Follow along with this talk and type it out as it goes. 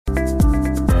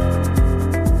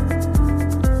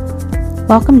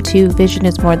Welcome to Vision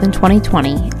is More Than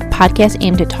 2020, a podcast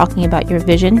aimed at talking about your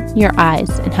vision, your eyes,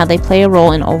 and how they play a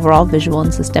role in overall visual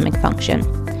and systemic function.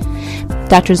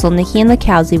 Drs. Zolnicki and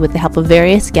Lakowski, with the help of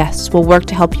various guests, will work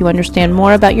to help you understand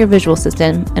more about your visual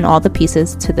system and all the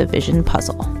pieces to the vision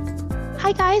puzzle.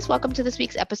 Hi guys, welcome to this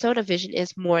week's episode of Vision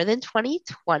is More Than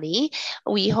 2020.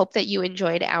 We hope that you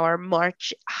enjoyed our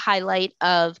March highlight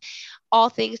of all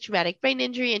things traumatic brain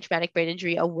injury and traumatic brain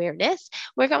injury awareness.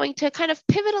 We're going to kind of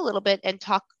pivot a little bit and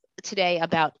talk today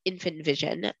about infant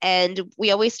vision. And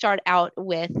we always start out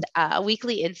with a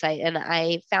weekly insight. And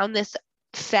I found this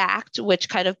fact, which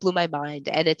kind of blew my mind.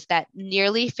 And it's that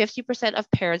nearly 50% of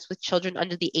parents with children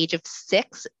under the age of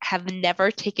 6 have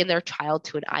never taken their child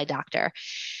to an eye doctor.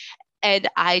 And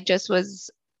I just was,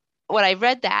 when I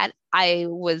read that,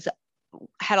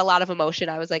 had a lot of emotion.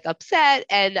 I was like upset,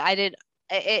 and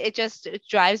it just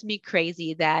drives me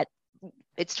crazy that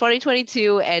it's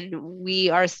 2022 and we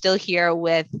are still here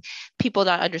with people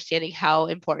not understanding how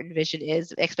important vision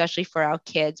is, especially for our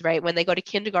kids, right? When they go to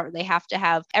kindergarten, they have to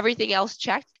have everything else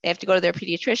checked. They have to go to their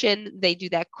pediatrician. They do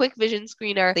that quick vision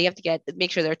screener. They have to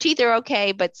make sure their teeth are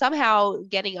okay, but somehow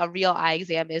getting a real eye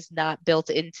exam is not built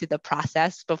into the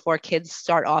process before kids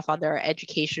start off on their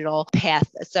educational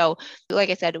path. So like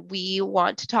I said, we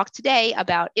want to talk today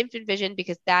about infant vision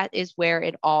because that is where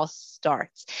it all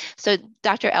starts. So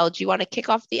Dr. L, do you want to kick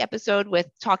off the episode with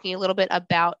talking a little bit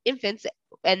about infants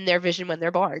and their vision when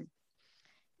they're born?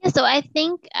 Yeah, so I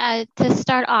think to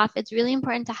start off, it's really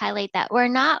important to highlight that we're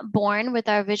not born with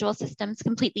our visual systems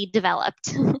completely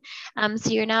developed. So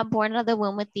you're not born out of the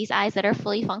womb with these eyes that are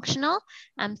fully functional.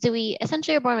 So we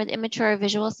essentially are born with immature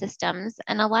visual systems.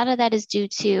 And a lot of that is due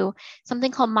to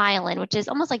something called myelin, which is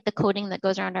almost like the coating that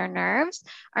goes around our nerves.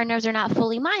 Our nerves are not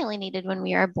fully myelinated when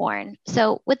we are born.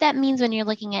 So what that means when you're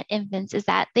looking at infants is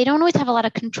that they don't always have a lot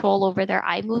of control over their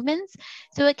eye movements.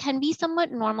 So it can be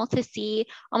somewhat normal to see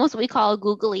almost what we call a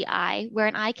googly eye, where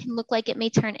an eye can look like it may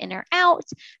turn in or out.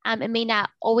 It may not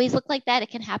always look like that. It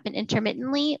can happen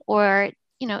intermittently, or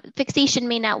fixation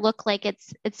may not look like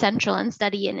it's central in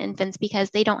study in infants because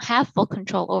they don't have full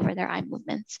control over their eye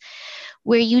movements.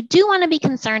 Where you do want to be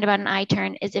concerned about an eye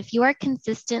turn is if you are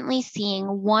consistently seeing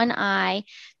one eye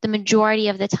the majority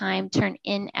of the time turn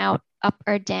in, out, up,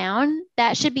 or down.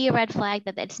 That should be a red flag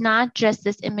that it's not just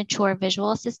this immature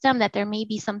visual system, that there may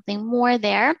be something more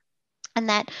there, and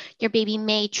that your baby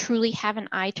may truly have an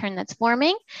eye turn that's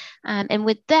forming. And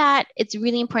with that, it's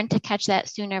really important to catch that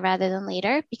sooner rather than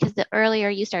later, because the earlier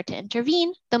you start to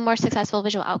intervene, the more successful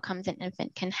visual outcomes an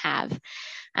infant can have.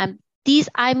 These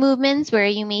eye movements where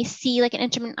you may see like an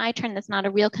intermittent eye turn that's not a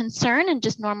real concern and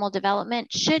just normal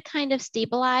development should kind of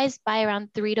stabilize by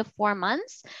around 3 to 4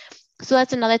 months. So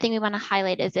that's another thing we want to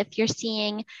highlight is if you're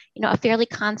seeing, a fairly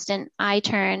constant eye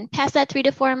turn past that 3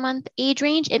 to 4 month age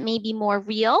range, it may be more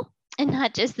real and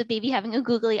not just the baby having a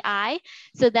googly eye.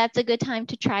 So that's a good time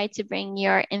to try to bring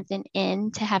your infant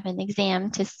in to have an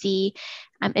exam to see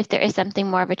if there is something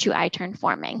more of a true eye turn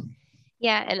forming.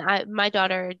 Yeah, and my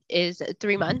daughter is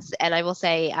 3 months, and I will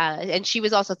say, and she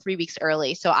was also 3 weeks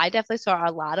early. So I definitely saw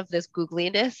a lot of this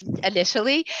googliness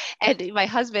initially. And my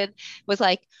husband was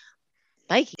like,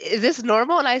 Mike, is this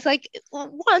normal? And I was like,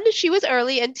 1, she was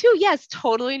early, and 2, yes,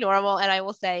 totally normal. And I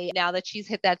will say now that she's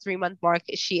hit that 3-month mark,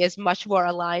 she is much more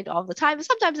aligned all the time.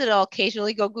 Sometimes it'll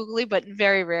occasionally go googly, but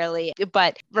very rarely.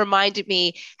 But reminded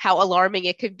me how alarming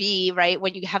it could be, right?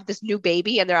 When you have this new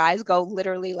baby and their eyes go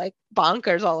literally like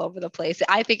bonkers all over the place.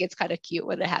 I think it's kind of cute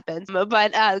when it happens.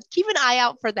 But keep an eye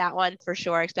out for that one for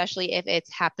sure, especially if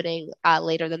it's happening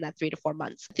later than that 3 to 4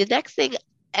 months. The next thing,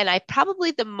 and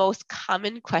probably the most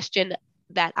common question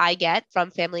that I get from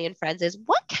family and friends is,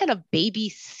 what can a baby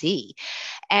see?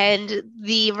 And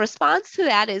the response to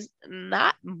that is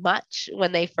not much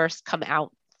when they first come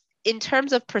out. In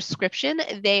terms of prescription,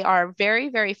 they are very,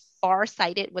 very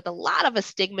far-sighted with a lot of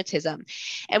astigmatism.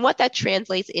 And what that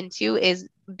translates into is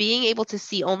being able to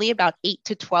see only about 8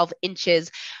 to 12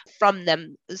 inches from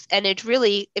them. And it's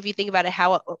really, if you think about it,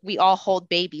 how we all hold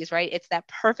babies, right? It's that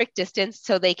perfect distance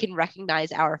so they can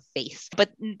recognize our face, but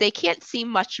they can't see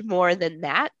much more than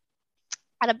that.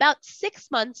 At about 6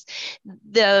 months,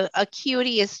 the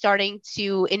acuity is starting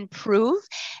to improve,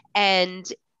 and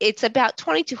it's about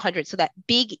 2200. So that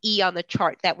big E on the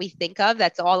chart that we think of,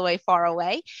 that's all the way far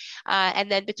away. And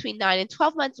then between 9 and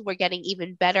 12 months, we're getting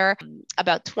even better,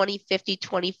 about 2050,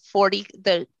 2040,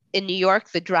 in New York,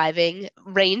 the driving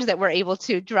range that we're able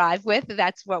to drive with,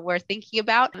 that's what we're thinking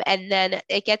about. And then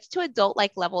it gets to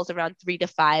adult-like levels around 3 to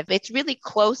 5. It's really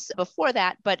close before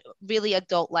that, but really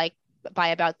adult-like by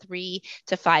about 3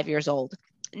 to 5 years old.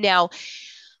 Now,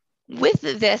 with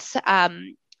this,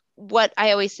 what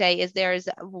I always say is there's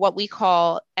what we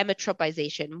call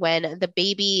emmetropization, when the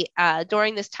baby,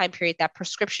 during this time period, that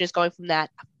prescription is going from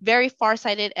that very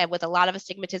farsighted and with a lot of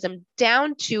astigmatism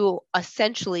down to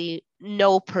essentially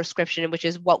no prescription, which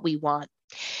is what we want.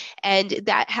 And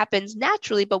that happens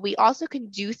naturally, but we also can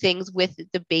do things with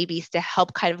the babies to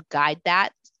help kind of guide that.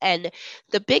 And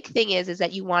the big thing is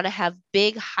that you want to have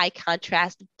big, high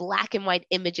contrast, black and white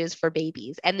images for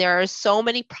babies. And there are so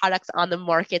many products on the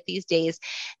market these days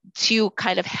to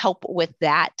kind of help with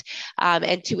that,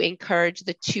 and to encourage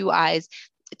the two eyes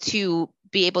to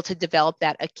be able to develop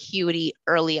that acuity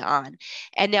early on.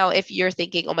 And now, if you're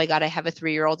thinking, oh my God, I have a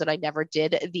 3-year-old and I never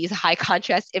did these high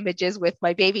contrast images with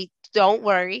my baby, don't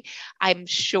worry. I'm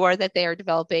sure that they are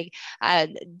developing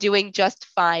and doing just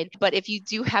fine. But if you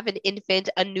do have an infant,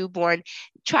 a newborn,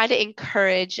 try to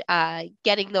encourage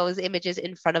getting those images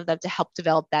in front of them to help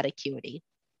develop that acuity.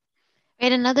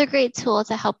 Right, another great tool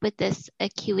to help with this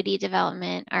acuity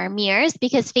development are mirrors,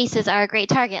 because faces are a great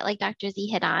target, like Dr. Z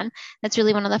hit on. That's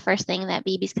really one of the first things that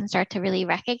babies can start to really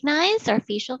recognize, are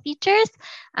facial features.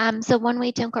 So one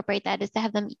way to incorporate that is to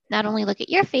have them not only look at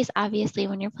your face, obviously,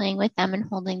 when you're playing with them and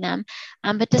holding them,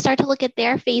 but to start to look at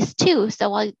their face too. So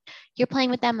while you're playing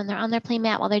with them and they're on their play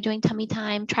mat while they're doing tummy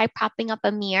time, try propping up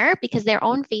a mirror, because their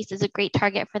own face is a great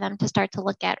target for them to start to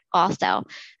look at also.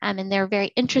 And they're very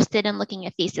interested in looking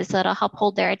at faces, so it'll help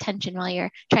hold their attention while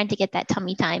you're trying to get that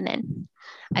tummy time in.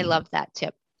 I love that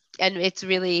tip. And it's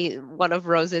really one of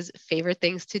Rose's favorite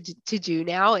things to do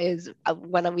now is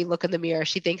when we look in the mirror,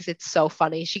 she thinks it's so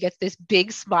funny. She gets this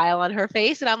big smile on her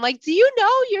face. And I'm like, do you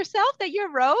know yourself that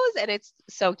you're Rose? And it's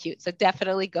so cute. So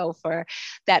definitely go for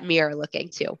that mirror looking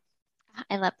too.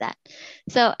 I love that.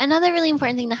 So another really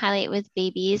important thing to highlight with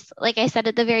babies, like I said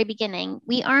at the very beginning,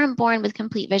 we aren't born with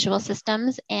complete visual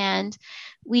systems and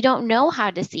we don't know how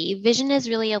to see. Vision is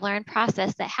really a learned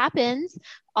process that happens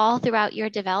all throughout your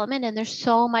development. And there's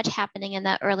so much happening in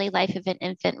that early life of an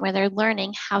infant where they're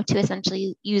learning how to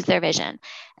essentially use their vision.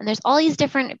 And there's all these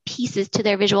different pieces to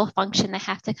their visual function that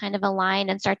have to kind of align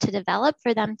and start to develop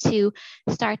for them to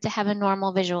start to have a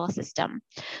normal visual system.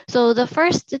 So the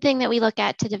first thing that we look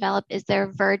at to develop is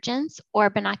their vergence or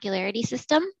binocularity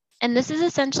system. And this is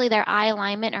essentially their eye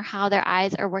alignment, or how their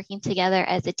eyes are working together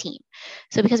as a team.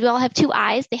 So because we all have two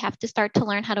eyes, they have to start to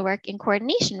learn how to work in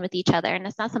coordination with each other. And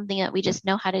it's not something that we just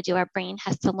know how to do. Our brain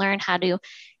has to learn how to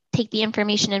take the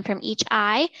information in from each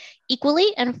eye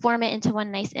equally and form it into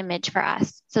one nice image for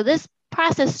us. So this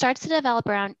process starts to develop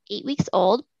around 8 weeks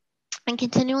old and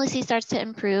continuously starts to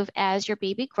improve as your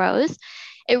baby grows.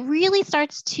 It really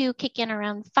starts to kick in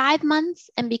around 5 months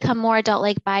and become more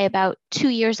adult-like by about 2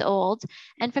 years old.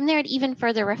 And from there, it even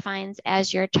further refines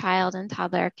as your child and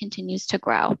toddler continues to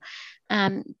grow.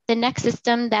 The next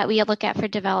system that we look at for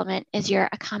development is your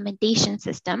accommodation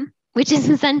system, which is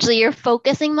essentially your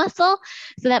focusing muscle.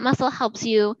 So that muscle helps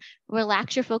you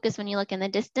relax your focus when you look in the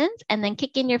distance, and then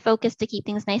kick in your focus to keep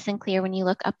things nice and clear when you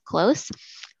look up close.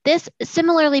 This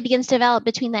similarly begins to develop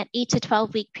between that 8 to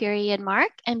 12 week period mark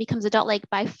and becomes adult-like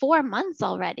by 4 months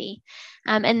already.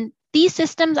 And these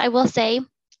systems, I will say,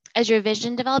 as your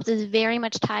vision develops, is very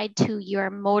much tied to your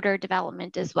motor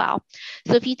development as well.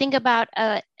 So if you think about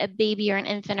a baby or an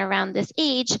infant around this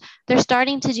age, they're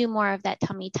starting to do more of that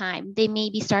tummy time. They may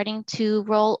be starting to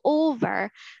roll over.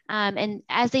 And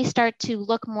as they start to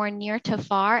look more near to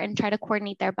far and try to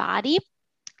coordinate their body,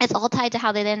 it's all tied to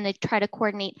how they try to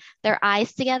coordinate their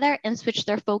eyes together and switch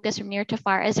their focus from near to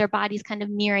far as their body's kind of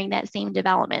mirroring that same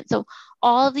development. So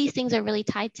all of these things are really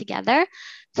tied together.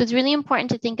 So it's really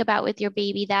important to think about with your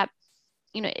baby that,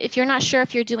 if you're not sure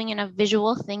if you're doing enough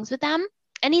visual things with them,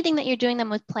 anything that you're doing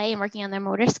them with play and working on their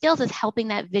motor skills is helping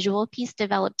that visual piece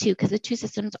develop too, because the two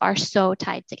systems are so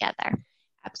tied together.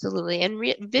 Absolutely.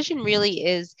 And vision really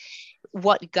is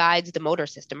what guides the motor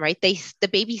system, right? The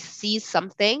baby sees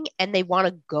something and they want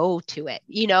to go to it,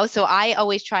 So I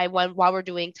always try while we're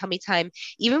doing tummy time,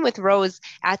 even with Rose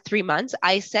at 3 months,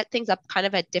 I set things up kind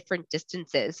of at different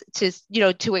distances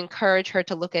to encourage her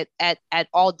to look at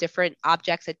all different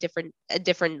objects at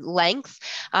different lengths.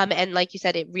 And like you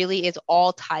said, it really is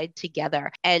all tied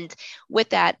together. And with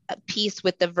that piece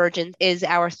with the vergence is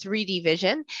our 3D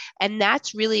vision. And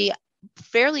that's really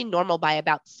fairly normal by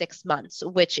about 6 months,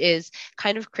 which is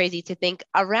kind of crazy to think.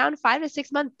 Around 5 to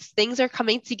 6 months, things are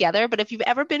coming together. But if you've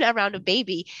ever been around a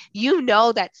baby, you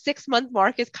know that 6-month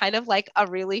mark is kind of like a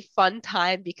really fun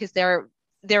time because they're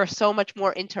so much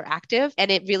more interactive, and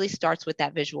it really starts with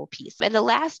that visual piece. And the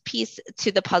last piece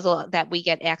to the puzzle that we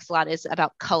get asked a lot is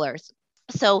about colors.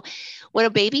 So when a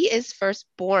baby is first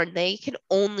born, they can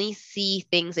only see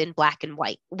things in black and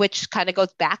white, which kind of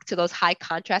goes back to those high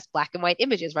contrast black and white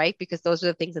images, right? Because those are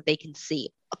the things that they can see.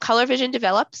 Color vision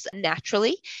develops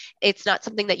naturally. It's not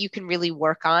something that you can really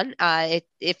work on.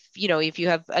 If you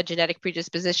have a genetic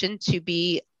predisposition to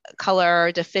be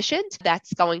color deficient,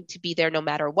 that's going to be there no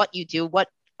matter what you do, what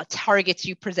targets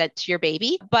you present to your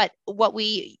baby. But what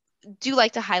we do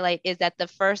like to highlight is that the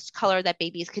first color that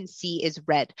babies can see is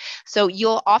red. So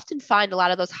you'll often find a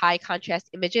lot of those high contrast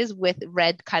images with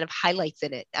red kind of highlights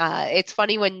in it. It's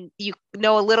funny when you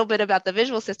know a little bit about the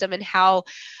visual system and how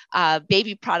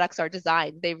baby products are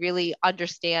designed. They really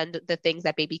understand the things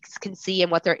that babies can see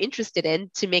and what they're interested in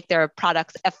to make their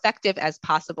products effective as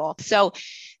possible. So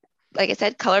like I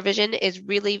said, color vision is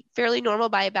really fairly normal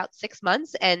by about 6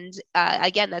 months. And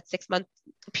again, that 6-month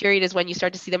period is when you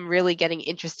start to see them really getting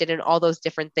interested in all those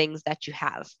different things that you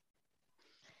have.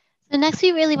 So next,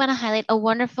 we really want to highlight a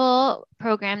wonderful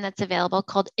program that's available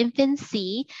called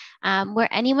InfantSee, where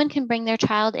anyone can bring their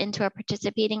child into a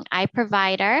participating eye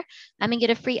provider and get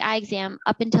a free eye exam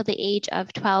up until the age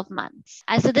of 12 months.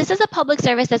 So this is a public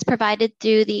service that's provided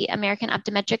through the American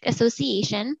Optometric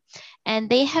Association, and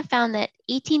they have found that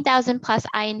 18,000 plus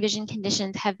eye and vision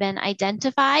conditions have been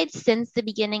identified since the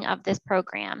beginning of this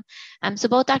program. So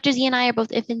both Dr. Z and I are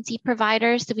both InfantSee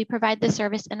providers, so we provide the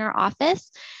service in our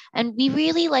office. And we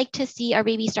really like to see our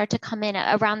baby start to come in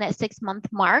around that 6-month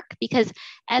mark, because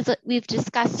as we've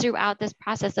discussed throughout this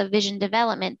process of vision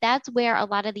development, that's where a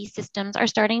lot of these systems are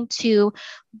starting to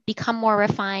become more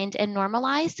refined and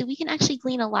normalized. So we can actually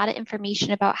glean a lot of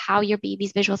information about how your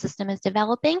baby's visual system is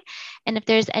developing and if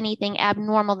there's anything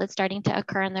abnormal that's starting to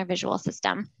occur in their visual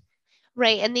system.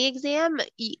 Right. And the exam,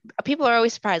 people are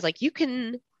always surprised, like you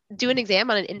can do an exam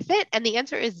on an infant? And the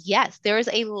answer is yes. There is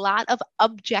a lot of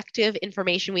objective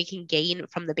information we can gain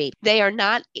from the baby. They are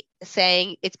not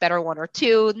saying it's better 1 or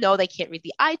 2. No, they can't read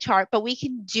the eye chart, but we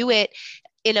can do it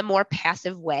in a more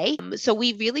passive way. So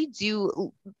we really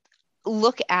do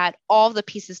look at all the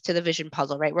pieces to the vision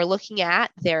puzzle, right? We're looking at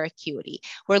their acuity.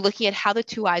 We're looking at how the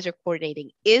 2 eyes are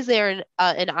coordinating. Is there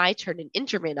an eye turn, an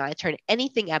intermittent eye turn,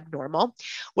 anything abnormal?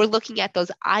 We're looking at those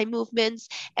eye movements,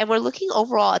 and we're looking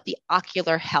overall at the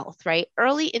ocular health, right?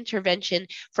 Early intervention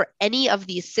for any of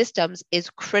these systems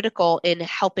is critical in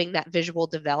helping that visual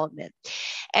development.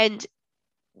 And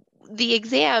the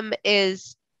exam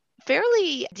is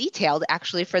fairly detailed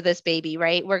actually for this baby,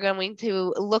 right? We're going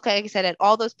to look, like I said, at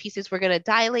all those pieces. We're going to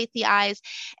dilate the eyes,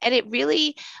 and it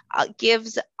really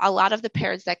gives a lot of the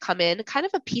parents that come in kind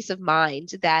of a peace of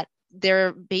mind that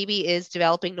their baby is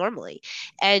developing normally.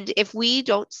 And if we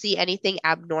don't see anything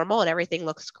abnormal and everything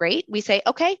looks great, we say,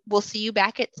 okay, we'll see you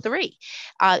back at 3.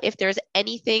 If there's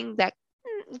anything that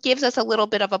gives us a little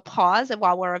bit of a pause and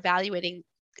while we're evaluating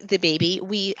the baby,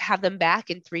 we have them back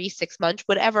in 3, 6 months,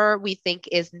 whatever we think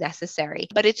is necessary.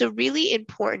 But it's a really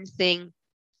important thing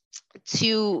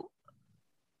to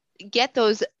get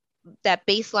that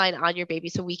baseline on your baby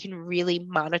so we can really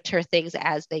monitor things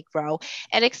as they grow.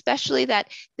 And especially that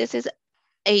this is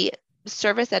a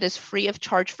service that is free of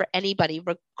charge for anybody,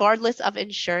 regardless of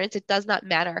insurance. It does not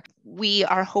matter. We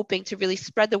are hoping to really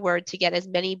spread the word to get as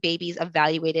many babies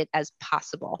evaluated as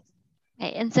possible.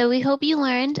 Okay, and so we hope you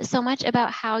learned so much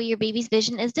about how your baby's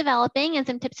vision is developing and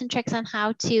some tips and tricks on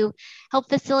how to help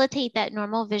facilitate that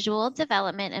normal visual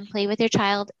development and play with your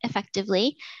child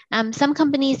effectively. Some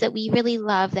companies that we really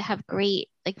love that have great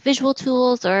like visual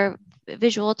tools or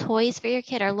visual toys for your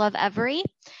kid are Lovevery.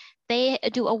 They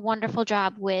do a wonderful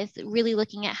job with really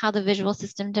looking at how the visual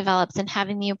system develops and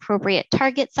having the appropriate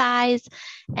target size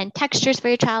and textures for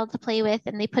your child to play with.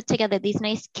 And they put together these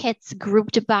nice kits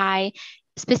grouped by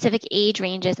specific age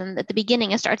ranges. And at the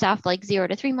beginning, it starts off like 0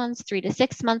 to 3 months, 3 to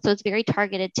 6 months. So it's very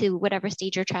targeted to whatever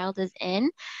stage your child is in.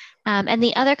 And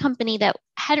the other company that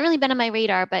hadn't really been on my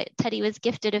radar, but Teddy was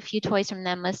gifted a few toys from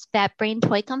them, was Fat Brain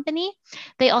Toy Company.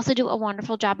 They also do a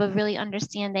wonderful job of really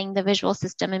understanding the visual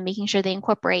system and making sure they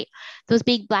incorporate those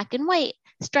big black and white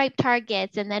striped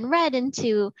targets and then red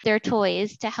into their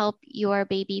toys to help your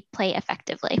baby play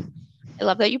effectively. I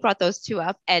love that you brought those 2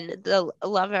 up. And the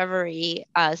Lovevery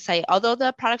site, although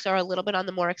the products are a little bit on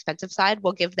the more expensive side,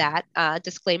 we'll give that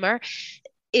disclaimer.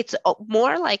 It's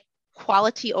more like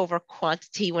quality over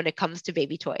quantity when it comes to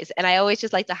baby toys. And I always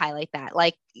just like to highlight that.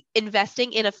 Like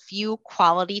investing in a few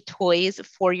quality toys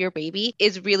for your baby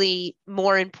is really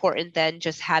more important than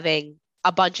just having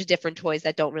a bunch of different toys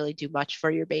that don't really do much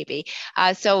for your baby.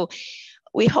 So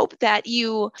we hope that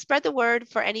you spread the word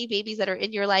for any babies that are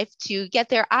in your life to get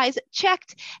their eyes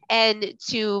checked and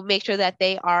to make sure that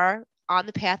they are on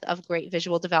the path of great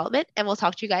visual development. And we'll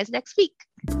talk to you guys next week.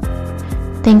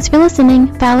 Thanks for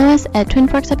listening. Follow us at Twin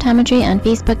Forks Optometry on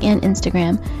Facebook and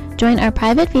Instagram. Join our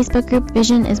private Facebook group,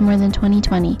 Vision is More Than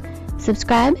 2020.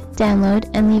 Subscribe, download,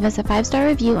 and leave us a 5-star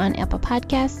review on Apple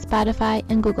Podcasts, Spotify,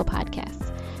 and Google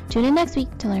Podcasts. Tune in next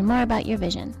week to learn more about your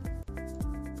vision.